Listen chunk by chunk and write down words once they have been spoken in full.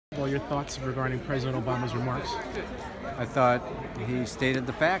your thoughts regarding President Obama's remarks? I thought he stated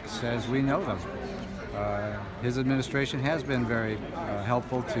the facts as we know them. His administration has been very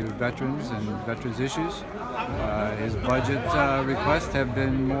helpful to veterans and veterans issues. His budget requests have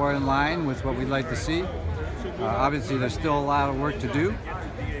been more in line with what we'd like to see. Obviously, there's still a lot of work to do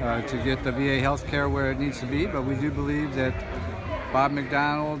to get the VA health care where it needs to be, but we do believe that Bob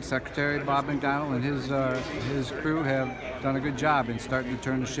McDonnell, Secretary Bob McDonnell, and his crew have done a good job in starting to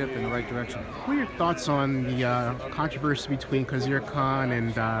turn the ship in the right direction. What are your thoughts on the controversy between Khizr Khan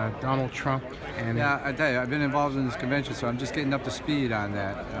and Donald Trump? Yeah, I tell you, I've been involved in this convention, so I'm just getting up to speed on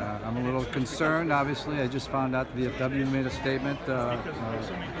that. I'm a little concerned, obviously. I just found out the VFW made a statement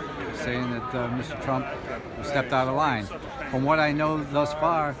saying that Mr. Trump stepped out of line. From what I know thus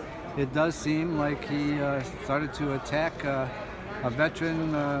far, it does seem like he started to attack a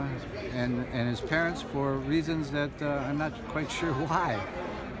veteran and his parents for reasons that I'm not quite sure why.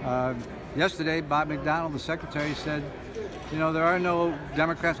 Yesterday, Bob McDonnell, the secretary, said, you know, there are no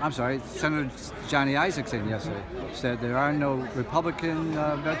Democrats, I'm sorry, Senator Johnny Isakson yesterday said there are no Republican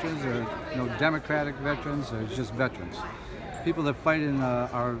veterans or no Democratic veterans, there's just veterans. People that fight in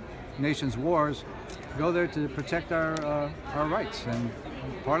our nation's wars go there to protect our rights, and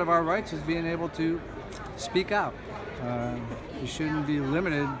part of our rights is being able to speak out. You shouldn't be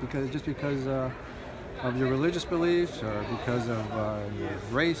limited just because of your religious beliefs or because of your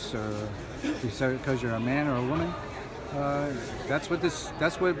race or because you're a man or a woman. That's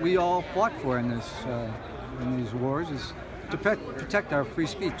what we all fought for in these wars, is to protect our free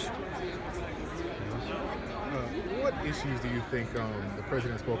speech. What issues do you think the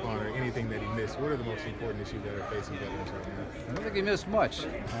president spoke on, or anything that he missed? What are the most important issues that are facing veterans right now? I don't think he missed much.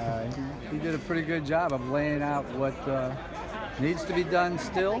 He did a pretty good job of laying out what needs to be done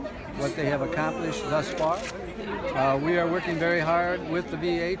still, what they have accomplished thus far. We are working very hard with the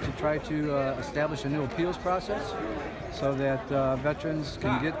VA to try to establish a new appeals process so that veterans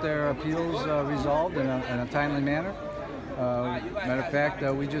can get their appeals resolved in a timely manner. Matter of fact,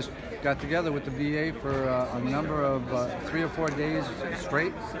 we just got together with the VA for a number of 3 or 4 days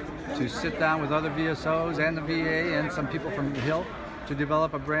straight to sit down with other VSOs and the VA and some people from the Hill to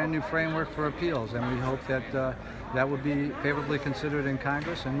develop a brand new framework for appeals, and we hope that that would be favorably considered in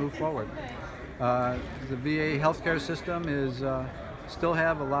Congress and move forward. The VA healthcare system is still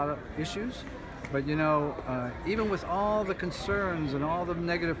have a lot of issues, but you know, even with all the concerns and all the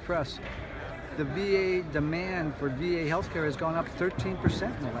negative press, the VA demand for VA healthcare has gone up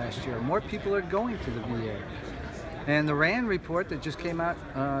 13% in the last year. More people are going to the VA. And the RAND report that just came out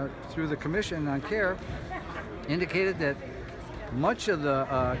through the Commission on Care indicated that much of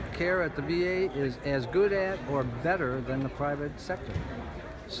the care at the VA is as good at or better than the private sector.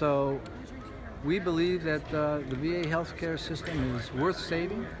 So we believe that the VA healthcare system is worth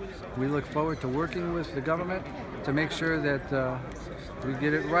saving. We look forward to working with the government to make sure that we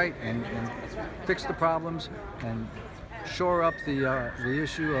get it right and fix the problems and shore up the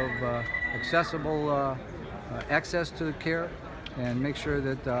issue of accessible access to care, and make sure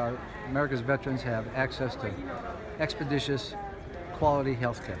that America's veterans have access to expeditious, quality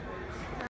health care.